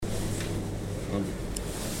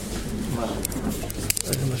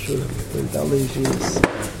משהו לדבר לי שיש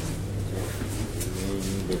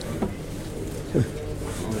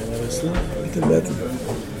bitte beten.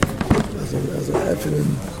 Also öffnen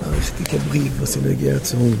ein richtiger Brief, was in der Gehrt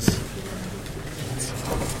zu uns.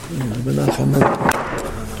 Aber nachher,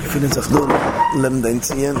 ich finde es auch nur, leben dein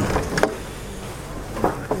Ziehen.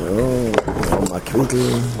 Ja, mal Quittel,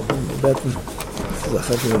 beten. Das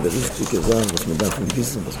hat mir der richtige Sache, was man davon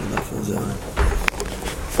wissen, was man davon sagen.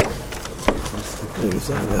 Ich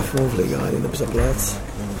sage, der Vorpfleger hat in der Platz.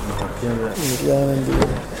 Mit Jahren, die...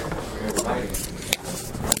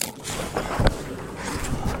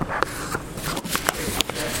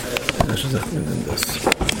 Wie sagt man denn das?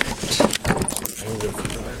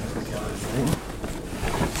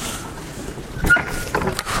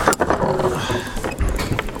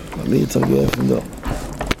 Mir jetzt geöffnet da.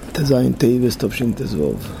 Tezayin Teves Topshin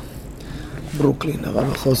Tezvov. Brooklyn,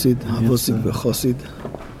 Rav Chosid, Havosik Bechosid.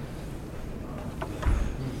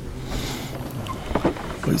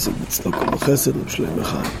 Poisik Mitzloko Bechesed Ubshlem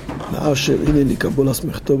Echad. Na'asher Ineni Kabolas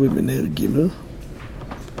Mechtobi Meneir Gimel.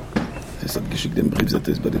 Es hat geschickt den Brief, das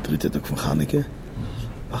ist bei der dritten Tag von Chaneke.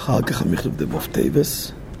 אחר כך המכתוב דבוב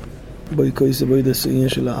טייבס. בואי כויסה בואי דסעניין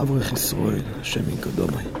של האברך ישראל, השם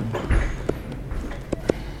ינקדומי.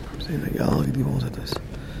 זה נגער, דיבור זה תס.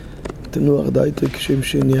 תנוח דייתי כשם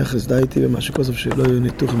שניחס דייתי ומשהו כוסף שלא יהיו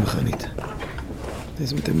ניתוח מכנית.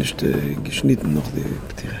 זה מתאמשת גשנית נוח די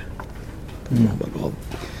פתירה. תנוח בגרוב.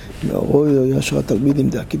 מאורוי ישר התלמידים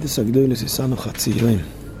דאקידס הגדוי לסיסנו חציירים.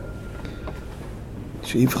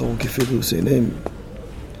 שיבחרו כפילו סעיניהם.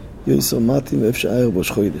 יויסר מתים ואיפה שער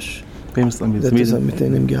בוש חוידש. זה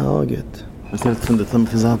מתאינים גהרגת. אז אתה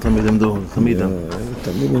מפזר תלמידים דור, תלמידים.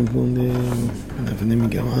 תלמידים כמו נבנים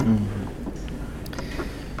מגרמן.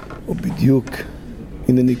 ובדיוק,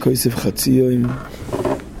 הנני כוסף חצי יום,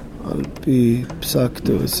 על פי פסק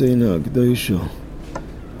תורסנו הקדושו,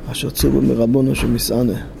 אשר צובו מרבונו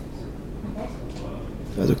שמסענה.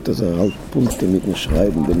 Also das halt Punkte mit dem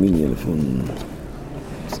Schreiben der Minion von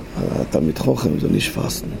התלמיד חוכם, זה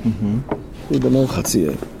נשפסן. הוא דמר חצי.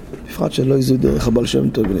 בפרט שלא איזו דרך הבעל שם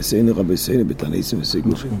טוב ונסיענו רבי בתניסים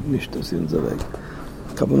וסיגופים. נשתעשינו זווג.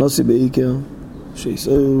 כוונוסי בעיקר,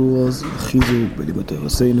 שישראל אז חיזוק בלימוד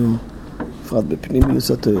הרסינו, בפרט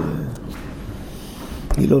בפנימיוס התורה.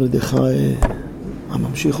 גילון ידי חי,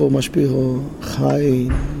 הממשיכו ומשפיכו, חי,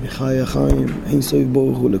 מחי החיים, אין סויב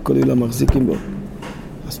ברוך הוא לכל אילה מחזיקים בו.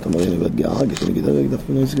 אז אתה מראה לבד גארגת, אני גדל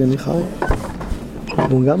דווקא לא סגני חי.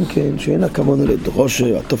 וגם כן, שאין הכוונה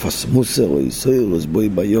לדרושה, התופס מוסר או ישראל, אז בואי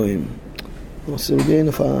ביום. עושה גאין,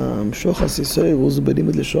 המשוך הסיסר, הוא זבדים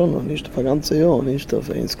את לשונו, נשתפה גם ציון,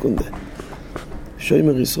 נשתפה אין סקונדה.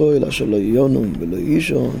 שומר ישראל, אשר לא יונום ולא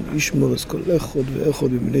אישון, ישמור את כל אחד ואחד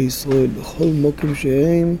בבני ישראל, בכל מוקים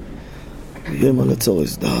שהם, ויהם על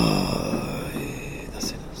הצורס די.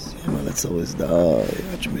 יהם על הצורס די.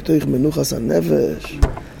 עד שמתוך מנוחס הנפש,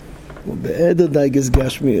 ובעדר די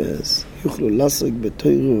גשמיאס, יוכלו לעסק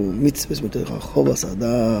בתוירו מצווס מתוך החובס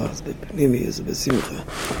הדס, בפנימיס ובשמחה.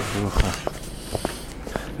 בברכה.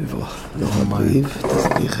 נוח הבריב,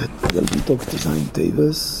 תסליח את גלביתוק תזיין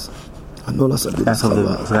טייבס, הנולס אגודס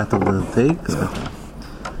חב"ד. זה היה טוב לטייק?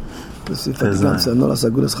 תוסיף את גם שהנולס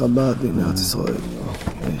אגודס חב"ד בארץ ישראל.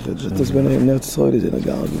 שתוס בין ארץ ישראל זה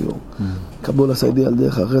נגע הגיבור. קבול הסיידי על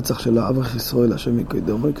דרך הרצח של האברך ישראל, השם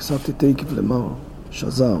יקדומו, כספתי תיקיף למר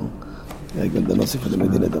שזר. גם דנוסיף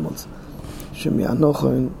למדינה דמוץ.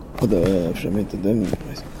 שמענוכן, עוד אפשרית אדם,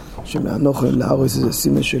 שמענוכן לארוס זה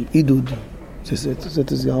סימן של עידוד. זה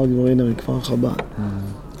תסגר גבורין הרי כפר חב"ד.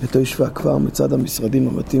 ותו ישווה כבר מצד המשרדים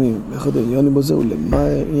המתאימים. ואחד העניונים בו זהו, למה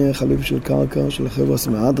יהיה חליף של קרקע של החבר'ס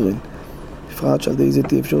מהדרין. בפרט שעל די זה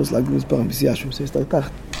תהיה אפשרוס להגדיל מספר המסיעה שמסייסטר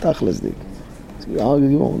תכלס דיק. תסגר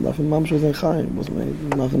גבור, דאפן ממש זה חיים.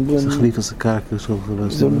 זה חליף עושה קרקע של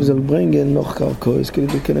חבר'ס. זה לברנגן נוח קרקע, אז כאילו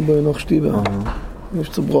תקנה בו נוח שטיבה. יש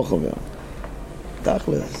צו ברוך עבר.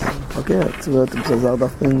 תכלס, פקט, ואתם סזר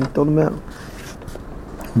דווקא טוב מהר.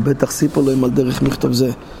 בטח סיפור להם על דרך מכתוב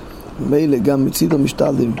זה. מילא גם מצידו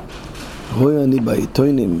משתלדים. רואה אני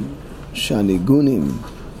בעיתונים שהניגונים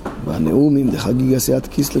והנאומים לחגיג עשיית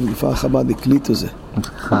כיסלב לפער חב"ד הקליטו זה.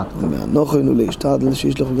 מהנוכן הוא להשתדל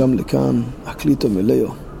שיש לך גם לכאן הקליטו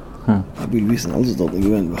מלאו. הביל ויסן על זאת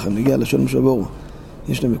הגוון. וכן נגיע לשון משבורו.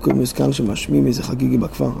 יש להם כל מסכן שמשמיעים איזה חגיגי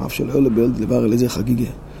בכפר. אף שלא לבלד לבר אל איזה חגיגי.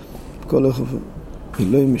 כל אחד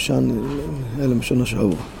אלוהי משן אלה משון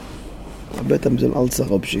השעור. הבטם זה על צר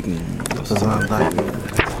אופשיקן.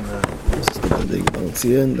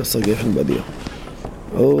 ציין לסר גפן בדיר.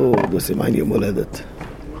 זה סימן יום הולדת.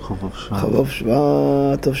 חבוב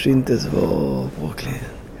שבט תופשין תזבור ברוקלין.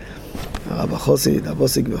 הרב החוסיד,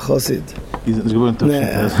 הבוסיק וחוסיד. Ist gewohnt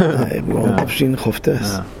Nein, gewohnt Tafshin Choftes.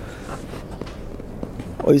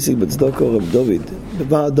 Oisig בצדוקו רב דוד.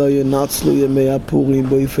 בוועדו ינצלו ימי הפורים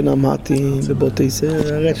באופן המעטים, בבתי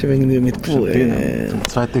הרד שמגיעים מתפורים.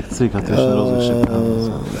 Zweite Zug hat er schon rausgeschickt.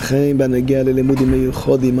 לכן בנגיע ללימודים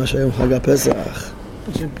מיוחדים, מה שהיום חג הפסח.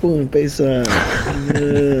 פורים, פסח,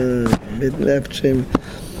 בלפת שם.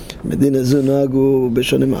 מדינה זו נהגו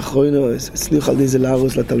בשונים האחרונים, הצליח על דיזה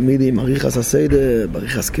להרוס לתלמידים, אריכס הסדר,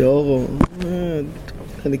 בריכס כאורו,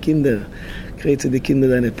 חני קינדר, קריצי די קינדר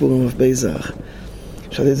דייני פורים ופסח.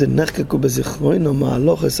 שעל זה נחקקו בזיכרונו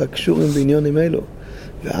מהלוכס הקשורים בעניונים אלו.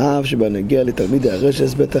 ואף שבנגיע לתלמידי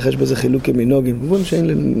הרשס, בטח יש בזה חילוקי מנהוגים. כמובן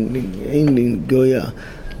שאין לנגויה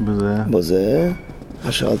בזה.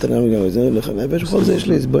 אשר אל תנאם גם בזה, לכן נפש, בכל זה יש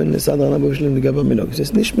לי, בואי נסדר נבוא שלהם לגב המנהוגים.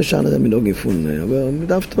 זה ניש משנה זה מנהוגים פונה, אבל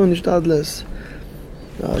מדוותו נשתדלס.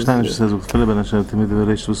 Verstehen, dass so viele Menschen mit der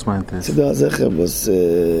Recht was meint es. סדר הזכר,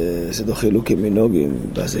 זה דו חילוקי מנהוגים,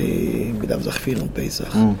 וזה מדף זכפיר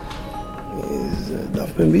פסח. זה דף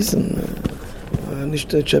בן ביסן,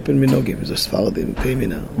 nicht צ'פן מנהוגים, זה ספרדים,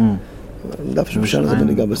 פיימינה. דף שמשנה זה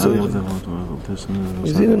בניגע בסדר.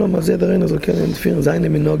 זינו לו מה זה דרין, אז כן, נתפיר זייני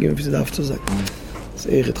מנהוגים, וזה דף צוזק. זה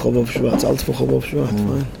איך את חובוב שבט, אלץ פה חובוב שבט.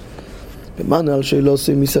 במענה שלא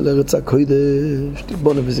עושים מיסה לארץ הקודש,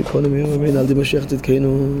 תיבונה וזיכרונם יומין, על די משיח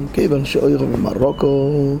צדקנו, כיוון שאוירו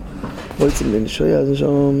ממרוקו, בויצים לנשויה, אז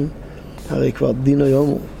שם, הרי כבר דינו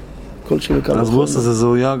יומו. אז ווסט זה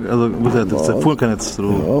זו יג, זה צפון כאן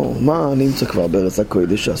אצלו. מה נמצא כבר בארץ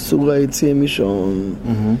הקודש, אסור היציאה משום,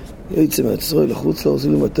 יציאה מהצרוי לחוץ לו,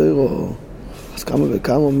 עושים למטרו, אז כמה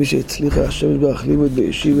וכמה מי שהצליח השם יתברך לימוד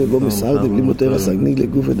בישיבה, בו מסערדה, ולימוד תרס הגניג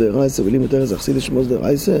לגוף ודרייסה, ולימוד תרס אכסיד לשמוס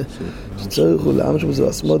דרייסה, שצריכו לעם שמוסו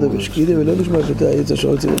הסמודה ושקידה, ולא נשמע יותר היצא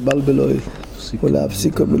שרוצה לבלבלוי,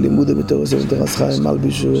 ולהפסיקו בלימודה בתרס ותרס חיים,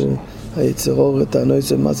 מלבישו היצרור, את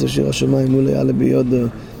הנויסה, מסה שיר השמיים, מול יעלה ביוד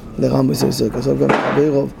לרם בישראל, כסוף גם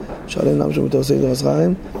ברוב, שאלים למה שמותר עושה דרס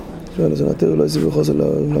חיים, שאלה זה נתיר לא יסיב וחוסר לא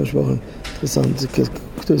משפחים. אינטרסנט, זה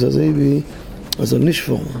כתוב זה הביא, אז זה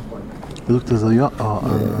נשפור. Sagt er so, ja,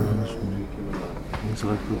 ich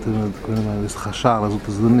sage, das ist Chashar, also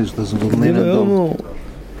das ist nicht, das ist nicht dumm.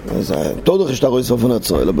 אז תודך יש את הרויס פון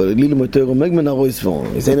הצויל, אבל לילי מויטרו מג מן הרויס פון.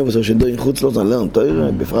 יש אין אבל שדו אין חוץ לא זן לרן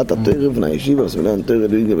תוירה, בפרט התוירה ונה ישיבה, אז מלרן תוירה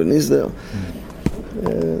ליגה בניסדר.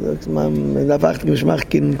 זה הפכת משמח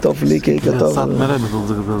כין טוב לי ככתוב. סעת מרמת,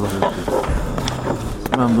 זה גדול.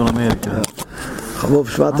 מהמדון אמריקה. חבוב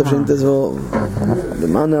שבט תפשין תזבו.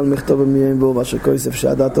 במענה על מכתוב המיים בו, ואשר כויסף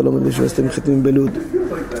שעדתו לא מדליש וסתם חתמים בלוד.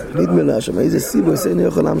 נדמה לה שם, איזה סיבו יסייני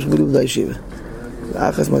יכול להמש בלוד די שיבה.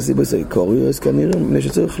 לאחס מהסיבו יסי קוריו, אז כנראה, מפני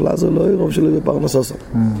שצריך לעזור לו עירוב שלו בפרנסוסו.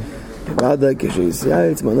 בוודאי,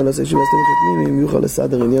 כשישראל, מנה לעשה שיבה סתם חתמים, אם יוכל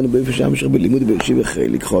לסדר עניין באיפה שהמשך בלימוד בישיבה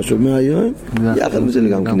חיליק חושב מהיום, יחד מזה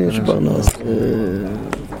גם כן יש פרנס.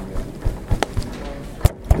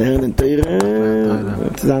 נהרנן תירה,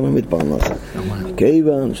 תזעמה מתפרנס.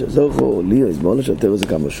 כיוון שזוכו, לי הזמונה של תרס זה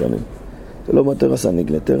כמה שונים. זה לא מהתרס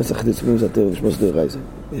הנגלה, תרס החטיא צפים זה התרס לשמוס דרי רייזה.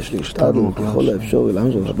 יש לי השתדלות ככל האפשר,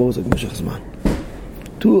 למה שאני לשבור את זה במשך זמן.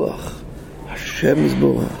 תוח, השם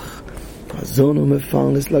יזבורך, חזון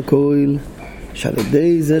ומפרנס לקויל, שעל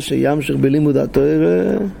ידי זה שימשך בלימוד התורה,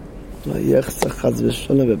 לא יחסך חץ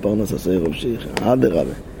ושונה בפרנס עשה ירובשיך. עד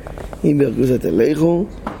הרבה. אם ברגוזת אליכו,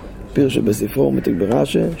 פירש בספרו מתק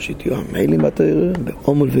ברש"י, שתהיו המיילים בתורה,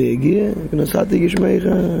 בעומל ויגיע, ונסעתי גשמייך,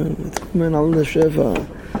 מתכמן על נשפע,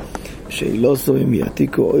 שאילו סוים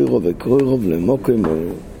יעתיקו אוירו וקרוירוב למוקם,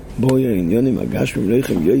 בוי העניונים הגשמים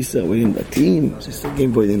לכם יויסר ואין דתיים,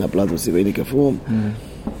 שסגים בו דין הפלט וסיבייני כפרום,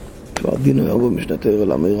 כבר דינו ירבו משנתר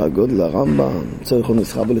למאיר הגודל הרמב"ם, צורכו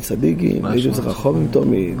נסחבו לצדיקים, איזו צריך חובים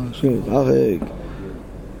תומי, שנים רחק,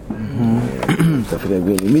 תפילם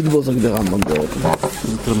גאוני מדבור זק דרמב"ם דרך.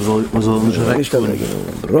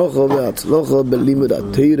 ברוכו והצלוחו בלימוד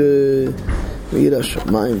התורה, וירא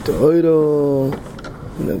השמיים תאוירו,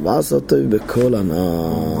 לבאס אותו בכל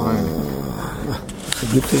הנאה.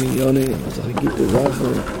 חגיתי יוני, אז חגיתי זכו,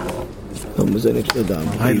 גם בזה נקטה דם.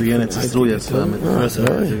 Heidel gerne zu Stroh jetzt, mit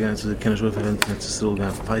Förster, gerne zu keine Schule verwenden, zu Stroh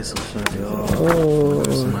gerne Peißel.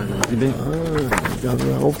 Ja,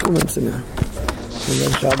 wir aufkommen zu mir. Und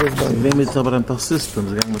dann schaue ich dann. Wem ist aber ein System,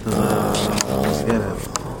 sie gehen mit das Gerät.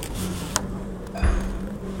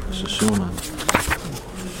 Das ist schon an.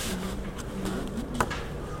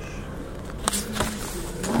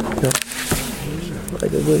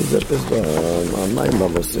 זה פס במים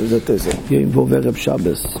בבוס, זה תזה. יבוא ורב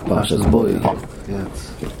שבס, פרשס בוי.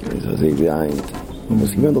 זה הביא עין.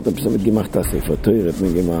 מסכימן אותם פסמת גימחת הספר, תוירת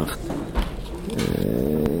מגימחת.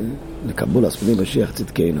 מקבול הספנים משיח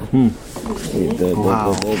צדקנו.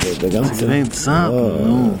 Wow. וגם זה גרעין צעד.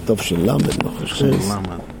 טוב של למד, מה חושב?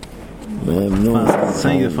 Fast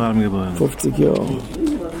 10 Jahre geboren. 50 Jahre.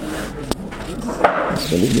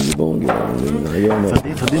 Das liegt in geboren geworden.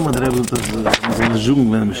 Verdien man drüber, dass so eine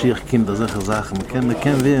Jugend, wenn ein Mashiach kommt, da solche Sachen. Man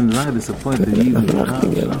kann werden, leider disappointed.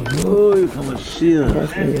 Oi, von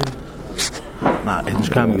Mashiach. Na, het is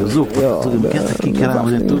kamer gezocht. So de bekende kikker aan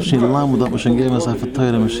met de in lam dat we zijn game als even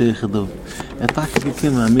teure Mashiach gedaan. En tak ik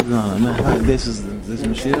ken maar met dan. This is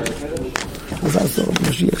Mashiach. Das heißt doch,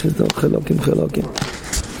 Mashiach ist doch Chalokim.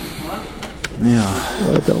 Ja.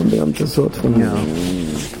 Weiter um die ganze Sort von... Ja.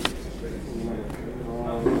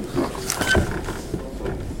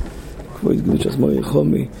 כבוד קדוש עצמו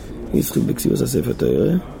חומי, יצחק בקסיבוס הספר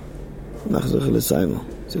תארה, נחזור לסיימו.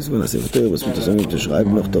 זה סגון הספר תארה, בסמית הסמים תשרייב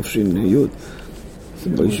נוח תופשין יוד. זה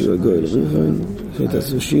מוישה וגואל ריחן,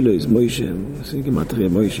 שתעשו שילו, זה מוישה, זה גמטריה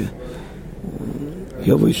מוישה.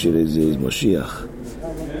 יובוי שלי זה משיח.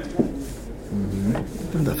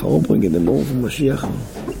 Da verobringen den Morgen von Mashiach.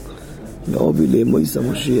 Ja, wie leben wir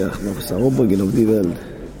Mashiach, noch verobringen auf die Welt.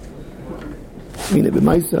 הנה,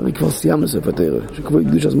 במייסר כבר סיימנו ספר תורה, שכבוד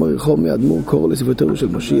קדוש עצמו רחוב מאדמו"ר קורא לספר תורה של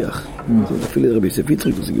משיח. זה אפילו רבי יוסף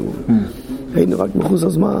יצחק וסיגור. היינו רק מחוץ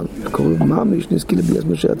הזמן, קורא ממש נזכי לביאס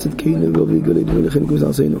משיח צדקנו ויגלה דברי לכם כמו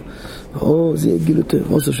שעשינו. זה יגיל יותר,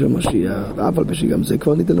 עושה של משיח, ואף על פי שגם זה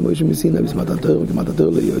כבר ניתן למוישה מסיני, בסמת התורה, כמעט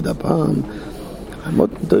התורה ליועד פעם. המות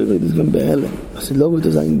תורה זה גם בהלם. אז לא בית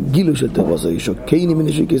זה גילו של תורה, זה שוקייני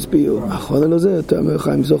מנשי כספיו. אחרונה לו זה, תאמר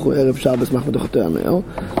חיים זוכו ערב שער בסמך מתוך תאמר.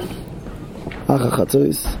 אך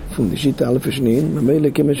החצויס, von die Schitte alle verschnien, maar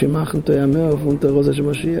meile können wir machen, der mehr von der Rose של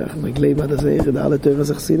משיח. מגלי מה זה ירד, alle תורה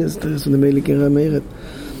סחסינס, תורה של meile können mehr.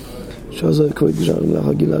 שאז כבוד גשרים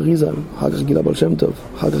לאחר גיל אריזל, אחר כך גיל הבעל שם טוב,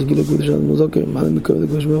 אחר כך גיל הקודש של מוזוקר, מה אני מקווה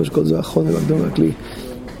לקבש מראש, כל זה אחרון והקדום הכלי.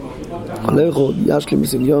 הלכו, ישלי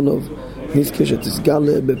מסיליונוב, נזכיר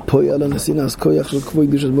שתסגל בפויה לנסינס כויח של כבוד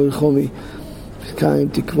קדוש עצמו חומי. קיים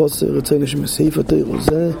תקווס רצונו שמסעיף תורה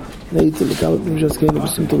זה נעיצה לכמה פעמים שעסקנו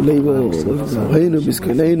בסמטור ליבו ראינו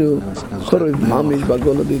בסקננו כל ממש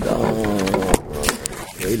בגול הדידה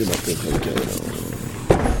ראינו בטח